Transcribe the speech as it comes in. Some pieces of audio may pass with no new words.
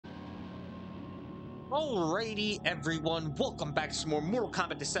Alrighty, everyone, welcome back to some more Mortal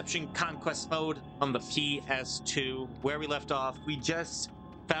Kombat Deception Conquest mode on the PS2. Where we left off, we just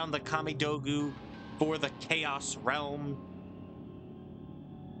found the Kamidogu for the Chaos Realm.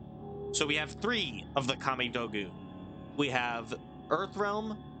 So we have 3 of the Kamidogu. We have Earth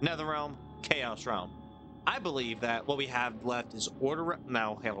Realm, Nether Realm, Chaos Realm. I believe that what we have left is Order Realm.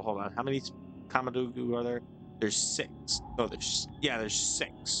 Now, hold on. How many Kamidogu are there? There's 6. Oh, there's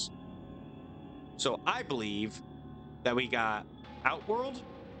 6. So I believe that we got Outworld.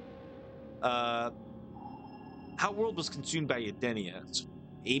 Outworld was consumed by Edenia. So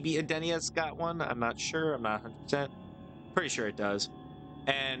maybe Edenia's got one. I'm not sure. I'm not 100%. Pretty sure it does.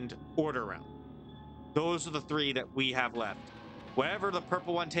 And Order Realm. Those are the 3 that we have left. Wherever the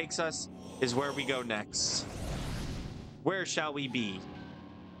purple one takes us is where we go next. Where shall we be?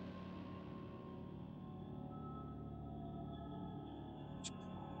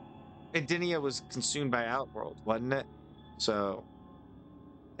 Edenia was consumed by Outworld, wasn't it? So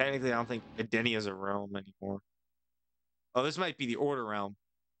technically, I don't think Edenia is a realm anymore. Oh, this might be the Order Realm.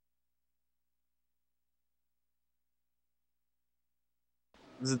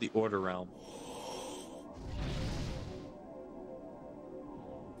 This is the Order Realm.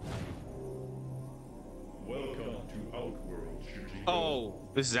 Welcome to Outworld, Shuji. Oh,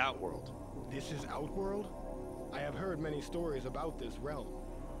 this is Outworld. This is Outworld? I have heard many stories about this realm.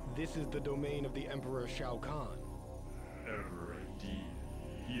 This is the domain of the Emperor Shao Kahn. Emperor indeed.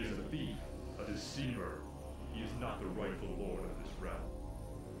 He is a thief, a deceiver. He is not the rightful lord of this realm.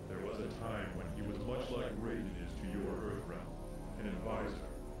 There was a time when he was much like Raiden is to your Earth realm, an advisor,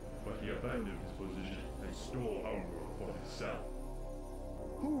 but he abandoned his position and stole Outworld for himself.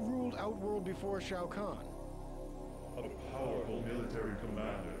 Who ruled Outworld before Shao Kahn? A powerful military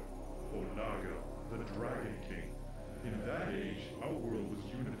commander, Onaga, the Dragon King. In that age, Outworld was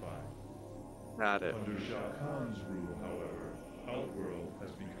unified. Got it. Under Shao Kahn's rule, however, Outworld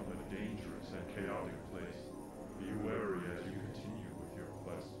has become a dangerous and chaotic place. Be wary as you continue with your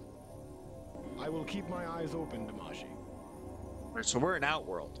quest. I will keep my eyes open, Damashi. Right, so we're in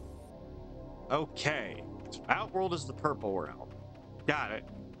Outworld. Okay. So Outworld is the purple realm. Got it.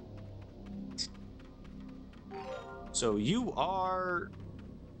 So you are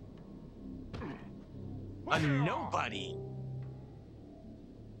a nobody.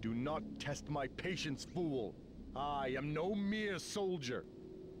 Do not test my patience, fool. I am no mere soldier.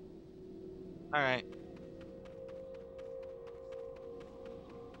 All right.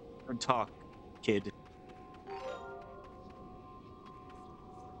 Good talk, kid.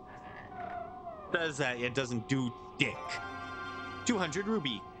 Does that? It doesn't do dick. 200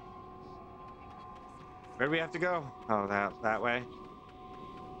 ruby. Where do we have to go? Oh, that way.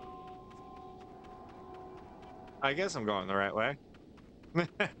 I guess I'm going the right way.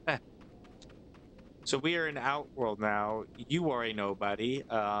 So we are in Outworld now. You are a nobody.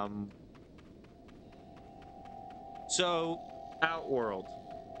 So Outworld.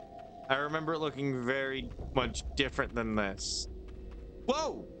 I remember it looking very much different than this.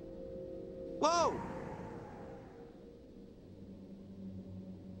 Whoa! Whoa!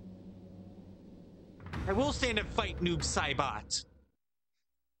 I will stand and fight Noob Saibot.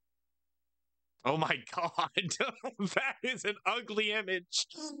 Oh my god, that is an ugly image.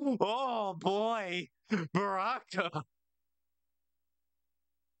 Oh boy, Baraka.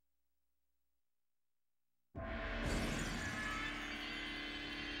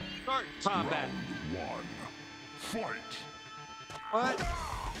 Start combat. Round 1. Fight. What?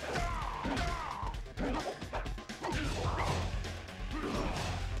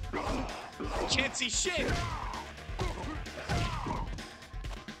 I can't see shit.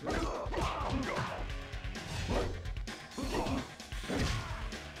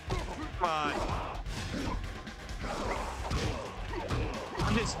 Come on.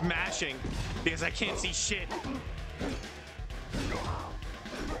 I'm just mashing because I can't see shit.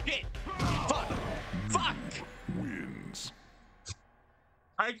 Shit. Fuck. Fuck. Wins.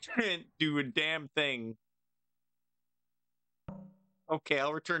 I can't do a damn thing. Okay,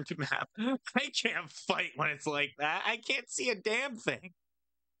 I'll return to map. I can't fight when it's like that. I can't see a damn thing.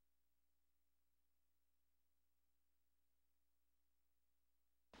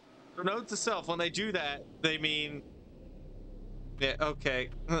 So note to self, when they do that, they mean... Yeah, okay.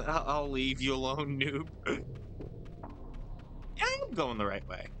 I'll leave you alone, noob. Yeah, I'm going the right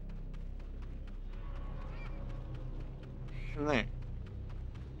way. In there.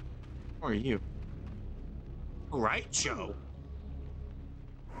 Who are you? Right, Joe.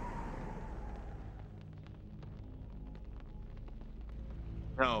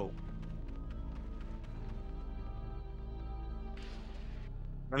 No.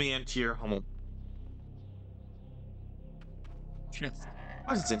 Let me enter your home.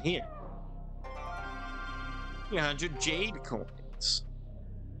 What's in here? 300 jade coins.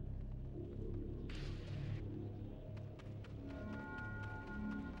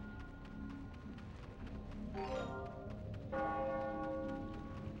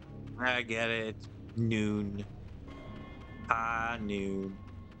 I get it. Noon. Noon.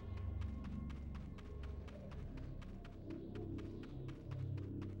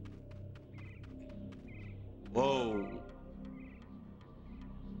 Whoa.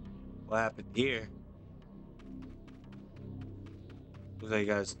 What happened here? Looks like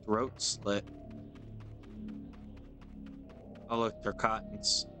guy's throat slit. Oh look, they're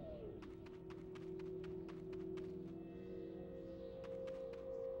cottons.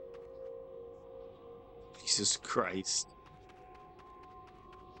 Jesus Christ.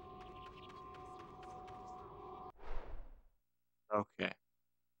 Okay.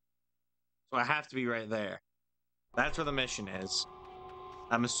 So I have to be right there. That's where the mission is.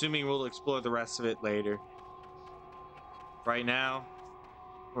 I'm assuming we'll explore the rest of it later. Right now,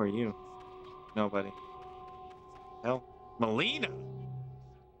 who are you? Nobody. Hell, Melina!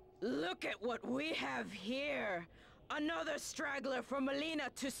 Look at what we have here. Another straggler for Melina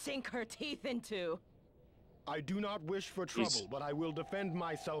to sink her teeth into. I do not wish for trouble, but I will defend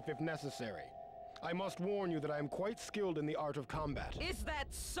myself if necessary. I must warn you that I am quite skilled in the art of combat. Is that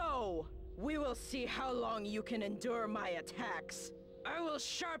so? We will see how long you can endure my attacks. I will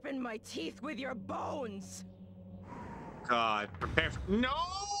sharpen my teeth with your bones. God, prepare for— No!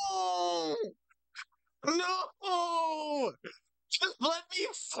 No! Just let me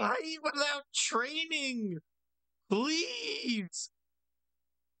fight without training! Please!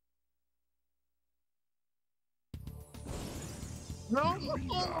 No!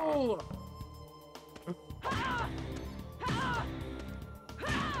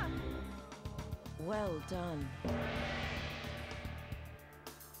 Well done.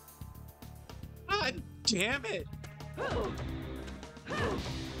 God damn it!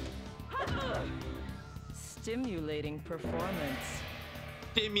 Stimulating performance.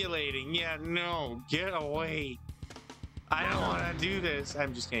 Stimulating, yeah, no, get away. I don't want to do this.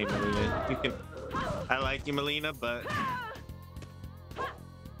 I'm just kidding, Melina. You can— I like you, Melina, but...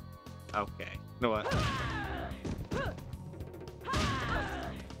 Okay, you know what?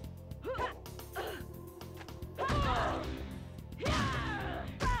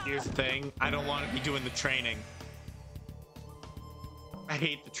 Here's the thing, I don't want to be doing the training. I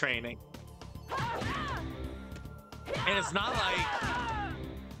hate the training. And it's not like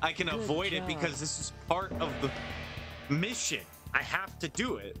I can avoid it because this is part of the mission. I have to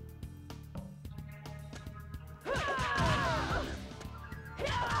do it.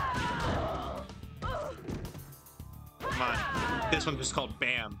 Come on. This one just called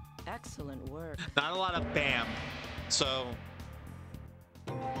Bam. Excellent work. Not a lot of Bam. So...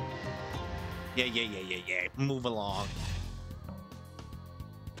 Yeah. Move along.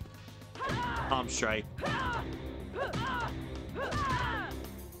 Palm strike.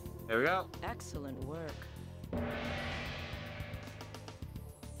 There we go. Excellent work.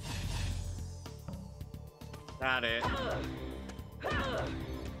 Got it.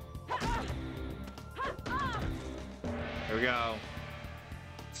 Here we go.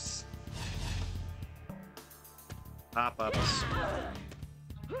 Pop-ups.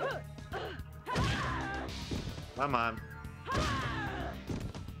 Come on.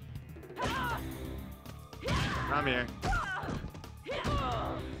 Come here.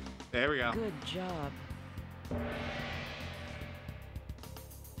 There we go. Good job.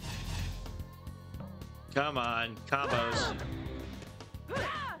 Come on. Combos.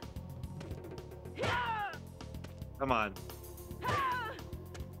 Come on.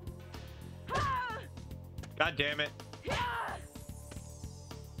 God damn it.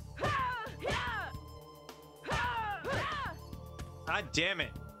 God damn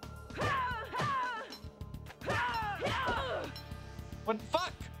it. What the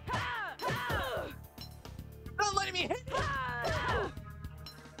fuck? You're not letting me hit.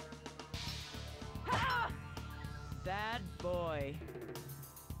 Bad boy.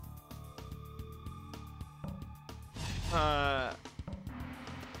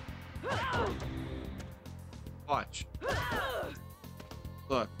 Watch.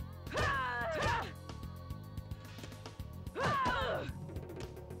 Look.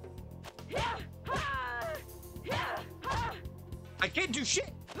 I can't do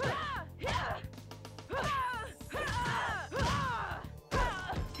shit.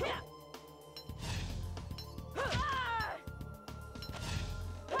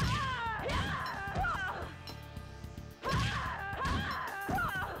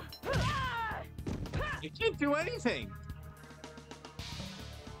 You can't do anything.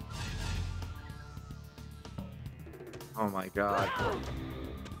 Oh my god.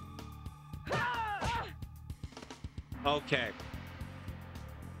 Okay.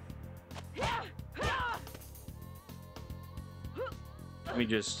 Let me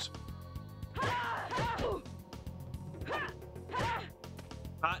just...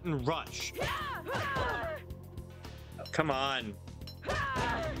 Cotton Rush. Come on.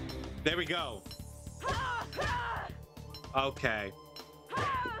 There we go. Okay.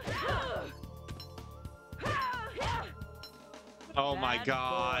 Oh my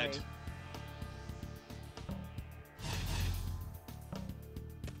god.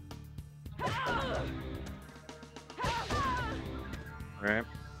 All right.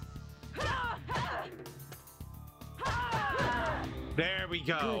 There we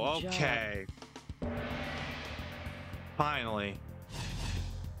go. Good okay. Finally.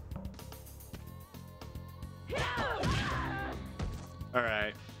 All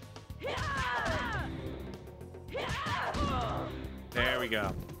right. There we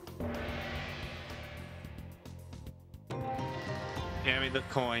go. Give me the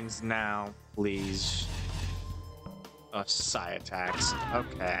coins now, please. Oh, psi attacks.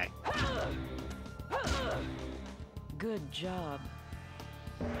 Okay. Good job.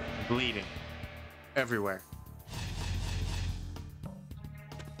 Bleeding. Everywhere.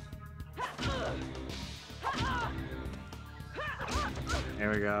 There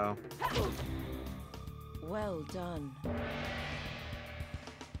we go. Well done.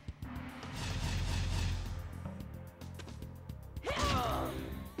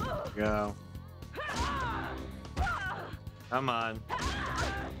 Go. Come on.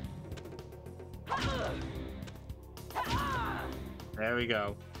 There we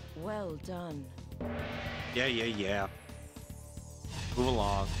go. Well done. Yeah. Move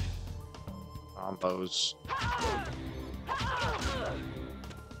along. Combos.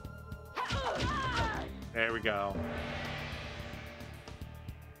 There we go.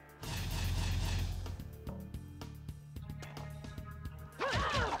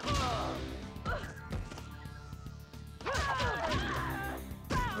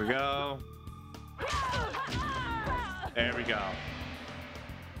 There we go. There we go.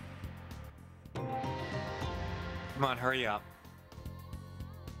 Come on, hurry up.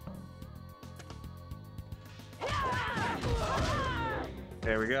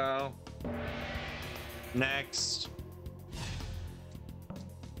 There we go. Next.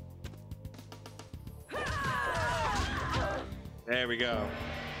 There we go.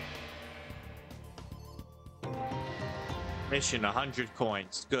 Mission 100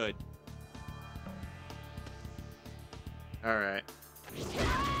 coins. Good. All right.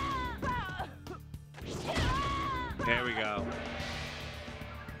 There we go.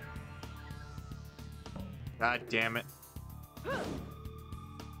 God damn it.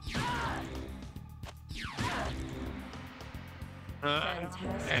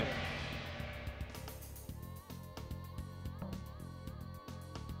 Fantastic.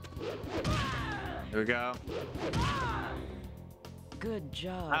 Here we go. Good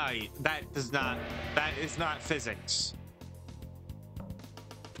job. Ah, that is not physics.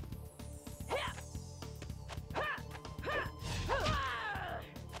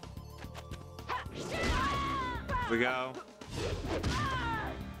 Here we go.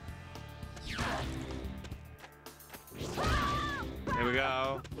 Here we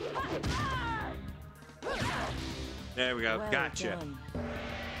go. There we go. Well Gotcha. done.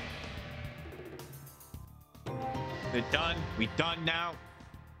 We're done. We done now.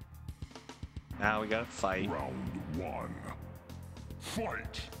 Now we gotta fight. Round one.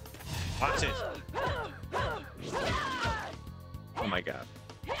 Fight! Watch it. Oh my god.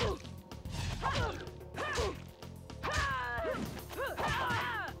 Here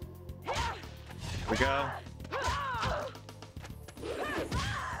we go.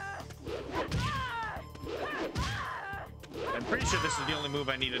 I'm pretty sure this is the only move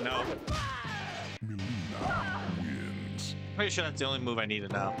I need to know. Melina wins. Pretty sure that's the only move I need to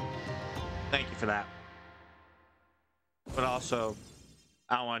know. Thank you for that. But also,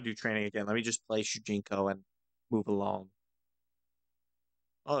 I don't want to do training again. Let me just play Shujinko and move along.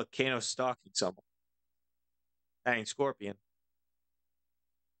 Oh, Kano's stalking someone. That ain't Scorpion.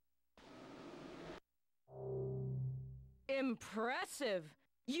 Impressive.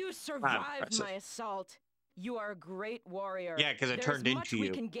 You survived my assault. You are a great warrior. Yeah, because it turned There's much into we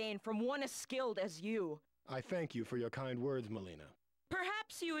you. can gain from one as skilled as you. I thank you for your kind words, Melina.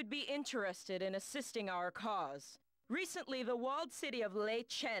 Perhaps you would be interested in assisting our cause. Recently, the walled city of Lei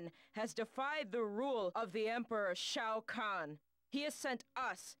Chen has defied the rule of the Emperor Shao Kahn. He has sent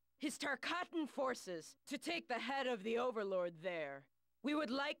us, his Tarkatan forces, to take the head of the Overlord there. We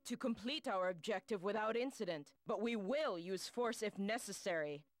would like to complete our objective without incident, but we will use force if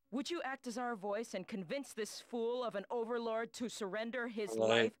necessary. Would you act as our voice and convince this fool of an overlord to surrender his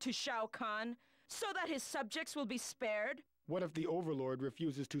life to Shao Kahn, so that his subjects will be spared? What if the overlord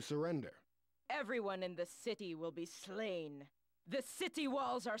refuses to surrender? Everyone in the city will be slain. The city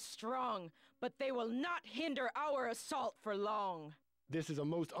walls are strong, but they will not hinder our assault for long. This is a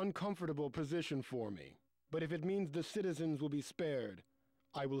most uncomfortable position for me. But if it means the citizens will be spared,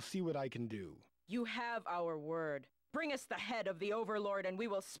 I will see what I can do. You have our word. Bring us the head of the overlord and we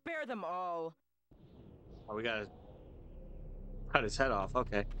will spare them all. Oh, we gotta cut his head off.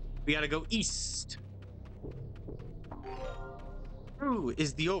 Okay. We gotta go east. Who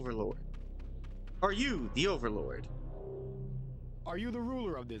is the overlord? Are you the overlord? Are you the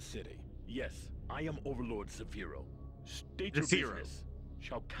ruler of this city? Yes, I am Overlord Zafiro. State your Zafiro. business.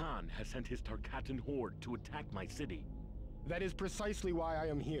 Shao Kahn has sent his Tarkatan horde to attack my city. That is precisely why I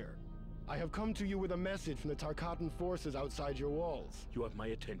am here. I have come to you with a message from the Tarkatan forces outside your walls. You have my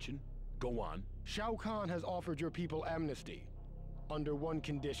attention. Go on. Shao Kahn has offered your people amnesty. Under one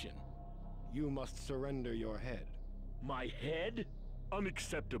condition. You must surrender your head. My head?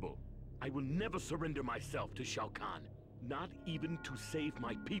 Unacceptable. I will never surrender myself to Shao Kahn. Not even to save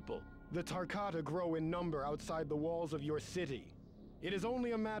my people. The Tarkata grow in number outside the walls of your city. It is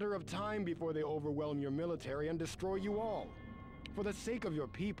only a matter of time before they overwhelm your military and destroy you all. For the sake of your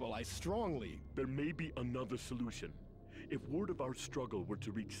people, I strongly... There may be another solution. If word of our struggle were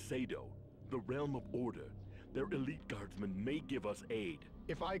to reach Sado, the realm of order, their elite guardsmen may give us aid.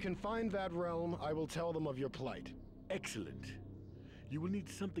 If I can find that realm, I will tell them of your plight. Excellent. You will need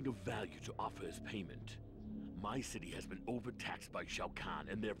something of value to offer as payment. My city has been overtaxed by Shao Kahn,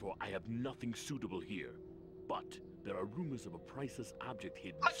 and therefore I have nothing suitable here. But there are rumors of a priceless object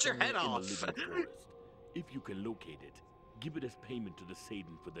hidden Cut your head somewhere in off. the living forest. If you can locate it, give it as payment to the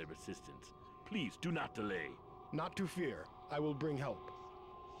Satan for their assistance. Please do not delay. Not to fear. I will bring help.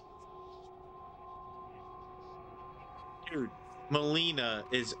 Dude, Melina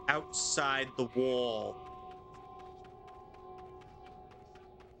is outside the wall.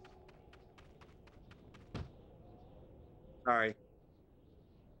 Sorry.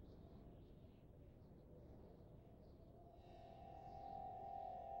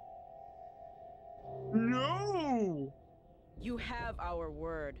 No! You have our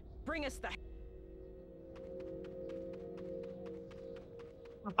word. Bring us the...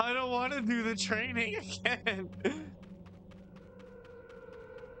 I don't want to do the training again.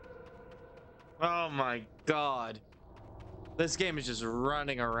 Oh my god. This game is just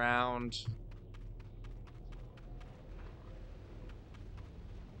running around.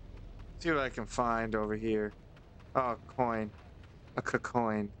 See what I can find over here. Oh, coin. A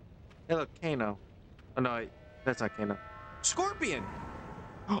coin. Hey, look, Kano. Oh, no, that's not Kano. Scorpion!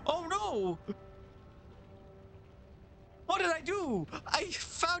 Oh, no! What did I do? I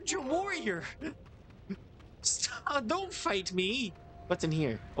found your warrior! Stop, don't fight me! What's in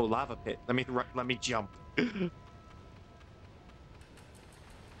here? Oh, lava pit. Let me jump. It's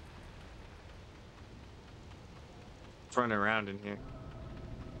running around in here.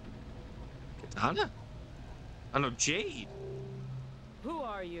 Katana? Oh no, Jade. Who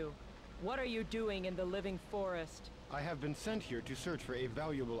are you? What are you doing in the living forest? I have been sent here to search for a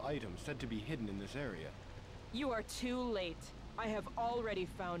valuable item said to be hidden in this area. You are too late. I have already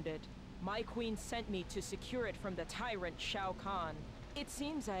found it. My queen sent me to secure it from the tyrant Shao Kahn. It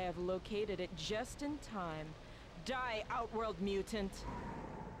seems I have located it just in time. Die, Outworld mutant.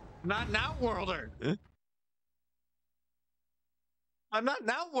 Not an Outworlder. I'm not an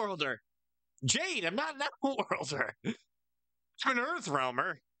Outworlder. Jade, I'm not an Outworlder. I'm an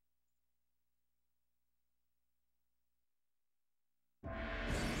Earthrealmer.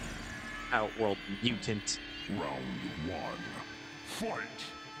 Outworld mutant. Round one. Fight!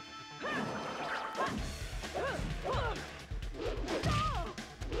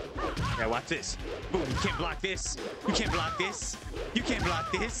 Yeah, watch this. Boom, you can't block this. You can't block this. You can't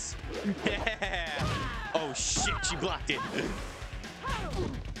block this. Yeah. Oh shit, she blocked it.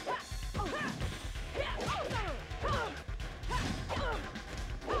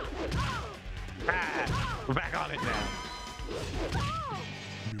 Ah, we're back on it now.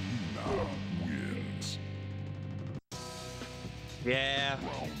 Now wins. Yeah.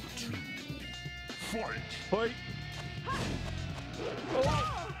 Round two. Fight! Fight.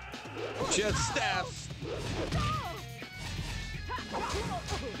 Oh. Just staff.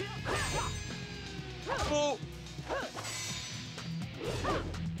 Oh.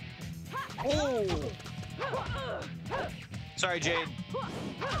 Oh. Sorry, Jade.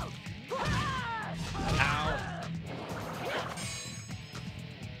 Ow.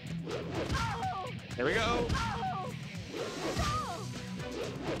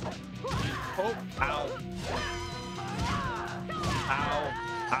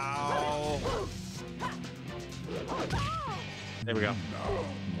 There we go.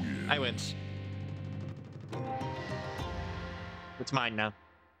 I win. It's mine now.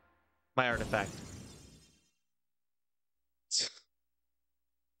 My artifact.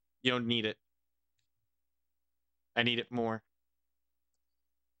 You don't need it. I need it more.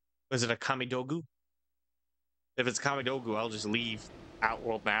 Was it a Kamidogu? If it's Kamidogu, I'll just leave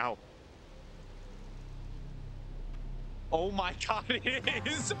Outworld now. Oh my god, it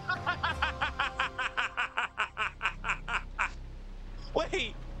is!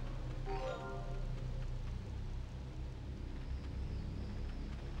 Wait!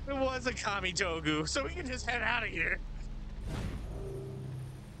 It was a Kamidogu, so we can just head out of here.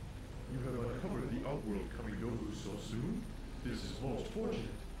 You have uncovered the Outworld Kamidogu so soon? This is most fortunate.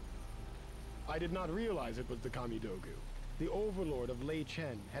 I did not realize it was the Kamidogu. The overlord of Lei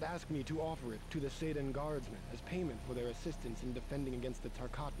Chen had asked me to offer it to the Seidan Guardsmen as payment for their assistance in defending against the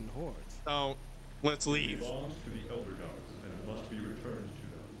Tarkatan hordes. Oh, let's leave. It belongs to the Elder Gods and must be returned to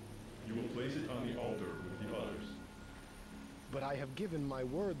them. You will place it on the altar with the others. But I have given my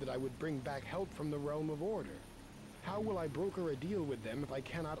word that I would bring back help from the Realm of Order. How will I broker a deal with them if I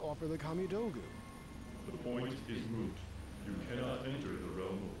cannot offer the Kamidogu? The point is moot. You cannot enter the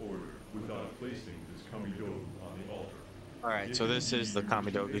Realm of Order without placing this Kamidogu on the altar. Alright, so this is the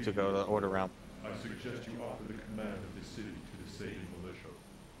Kamidogu to go to the Order Realm. I suggest you offer the command of this city to the Seidan militia.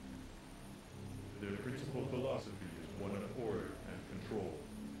 Their principal philosophy is one of order and control.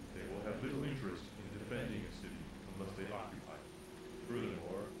 They will have little interest in defending a city unless they occupy it.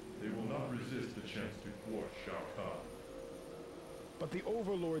 Furthermore, they will not resist the chance to thwart Shao Kahn. But the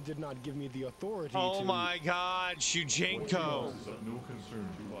Overlord did not give me the authority to... Oh my god, What Shujinko! he wants is of no concern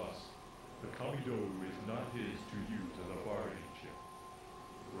to us. The Kamidogu is not his to use as a bargaining chip.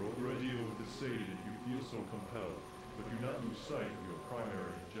 Broker a deal with the Seidan if you feel so compelled, but do not lose sight of your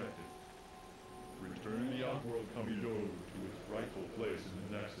primary objective. Return the Outworld Kamidogu to its rightful place in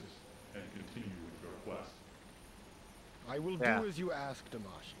the Nexus, and continue with your quest. I will Yeah. do as you ask,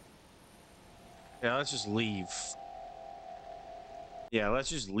 Damashi. Yeah, let's just leave. Yeah, let's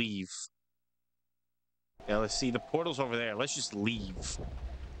just leave. Yeah, let's see. The portal's over there. Let's just leave.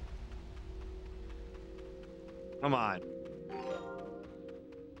 Come on.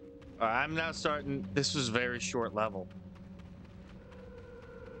 I'm now starting. This was very short level.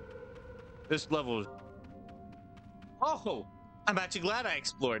 This level is... Oh! I'm actually glad I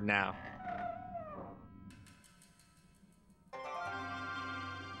explored now.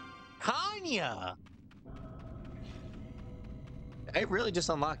 Tanya! I really just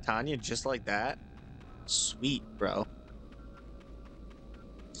unlocked Tanya just like that? Sweet, bro.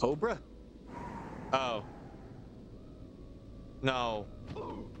 Cobra? Oh. No.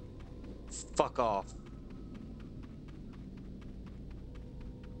 Fuck off.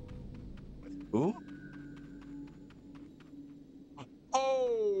 Who?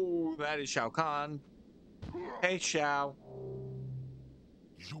 Oh, that is Shao Kahn. Hey, Shao.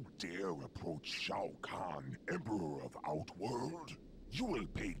 You dare approach Shao Kahn, Emperor of Outworld? You will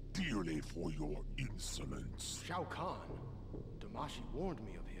pay dearly for your insolence. Shao Kahn? Damashi warned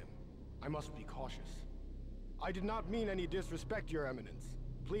me of him. I must be cautious. I did not mean any disrespect, Your Eminence.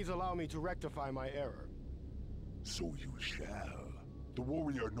 Please allow me to rectify my error. So you shall. The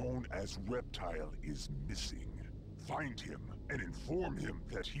warrior known as Reptile is missing. Find him and inform him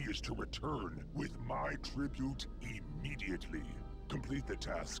that he is to return with my tribute immediately. Complete the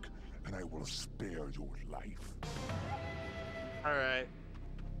task, and I will spare your life. All right.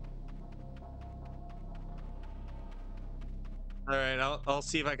 All right, I'll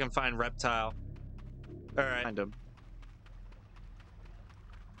see if I can find Reptile. All right, find him.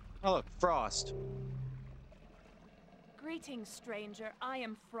 Oh, look, Frost. Greetings, stranger. I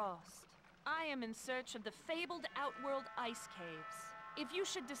am Frost. I am in search of the fabled Outworld ice caves. If you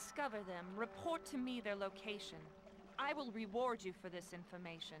should discover them, report to me their location. I will reward you for this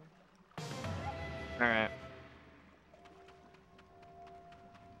information. All right.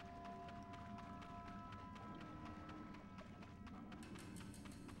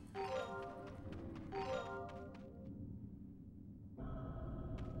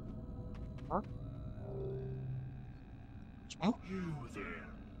 Huh? Oh? You there.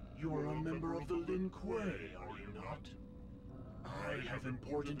 You are a member of the Lin Kuei, are you not? I have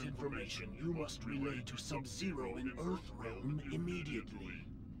important information you must relay to Sub-Zero in Earthrealm immediately.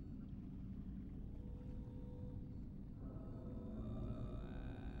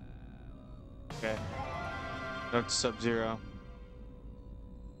 Okay. Note to Sub-Zero.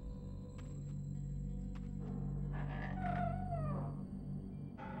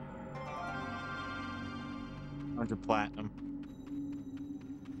 $100 platinum.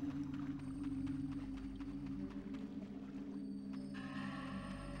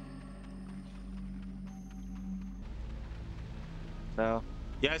 No.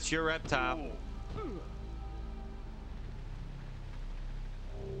 Yes, you're reptile.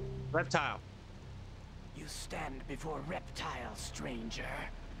 Reptile. You stand before reptile, stranger.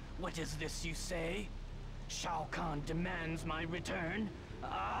 What is this you say? Shao Kahn demands my return?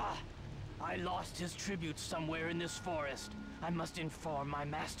 Ah! I lost his tribute somewhere in this forest. I must inform my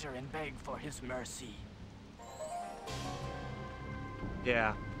master and beg for his mercy.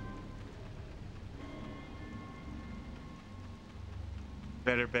 Yeah.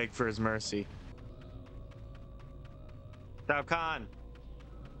 Better beg for his mercy. Shao Kahn.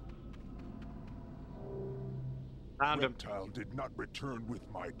 Found him. Reptile did not return with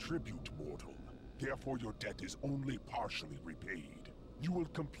my tribute, mortal. Therefore, your debt is only partially repaid. You will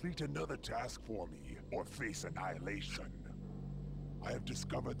complete another task for me, or face annihilation. I have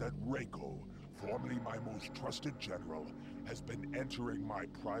discovered that Reiko, formerly my most trusted general, has been entering my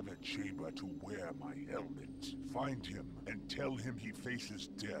private chamber to wear my helmet. Find him and tell him he faces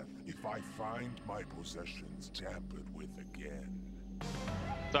death if I find my possessions tampered with again.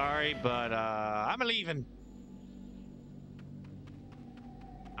 Sorry, but I'm leaving.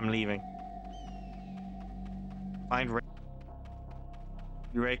 I'm leaving. Find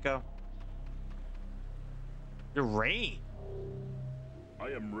Reiko. You're Rain. I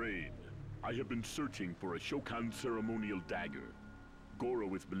am Rain. I have been searching for a Shokan ceremonial dagger.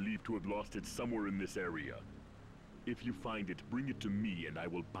 Goro is believed to have lost it somewhere in this area. If you find it, bring it to me and I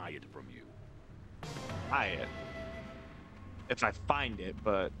will buy it from you. Buy it? If I find it,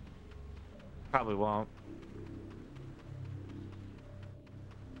 but probably won't.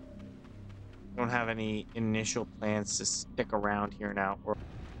 Don't have any initial plans to stick around here now.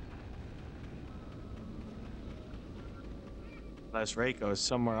 Unless Reiko is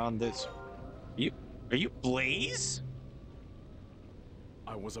somewhere on this. Are you Blaze?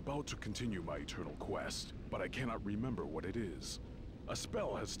 I was about to continue my eternal quest, but I cannot remember what it is. A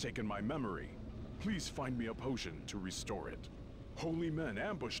spell has taken my memory. Please find me a potion to restore it. Holy men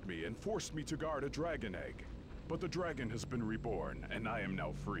ambushed me and forced me to guard a dragon egg. But the dragon has been reborn, and I am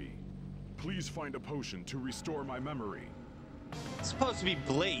now free. Please find a potion to restore my memory. It's supposed to be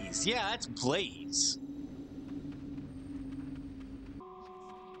Blaze. Yeah, that's Blaze.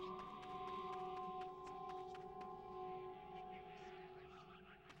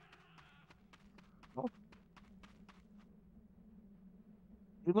 Oh.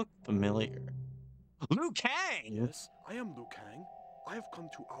 You look familiar. Liu Kang! Yes, I am Liu Kang. I have come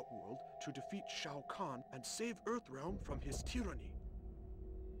to Outworld to defeat Shao Kahn and save Earthrealm from his tyranny.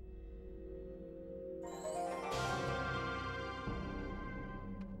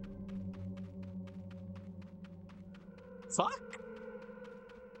 Fuck?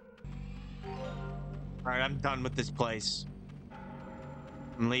 Alright, I'm done with this place.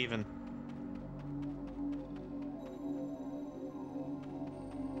 I'm leaving.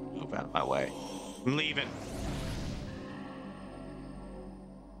 Move out of my way. I'm leaving.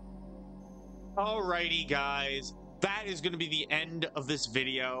 Alrighty, guys. That is going to be the end of this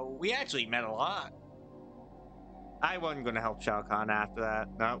video. We actually met a lot. I wasn't going to help Shao Kahn after that.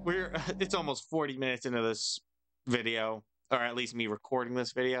 No, it's almost 40 minutes into this video, or at least me recording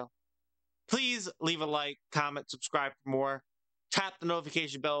this video. Please leave a like, comment, subscribe for more. Tap the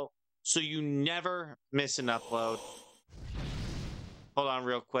notification bell so you never miss an upload. Hold on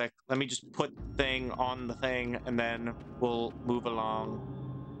real quick. Let me just put the thing on the thing and then we'll move along.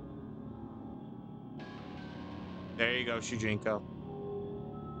 There you go, Shujinko.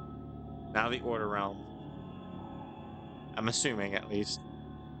 Now the Order Realm. I'm assuming, at least.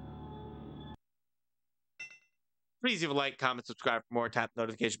 Please leave a like, comment, subscribe for more. Tap the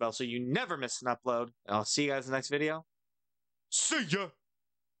notification bell so you never miss an upload. And I'll see you guys in the next video. See ya!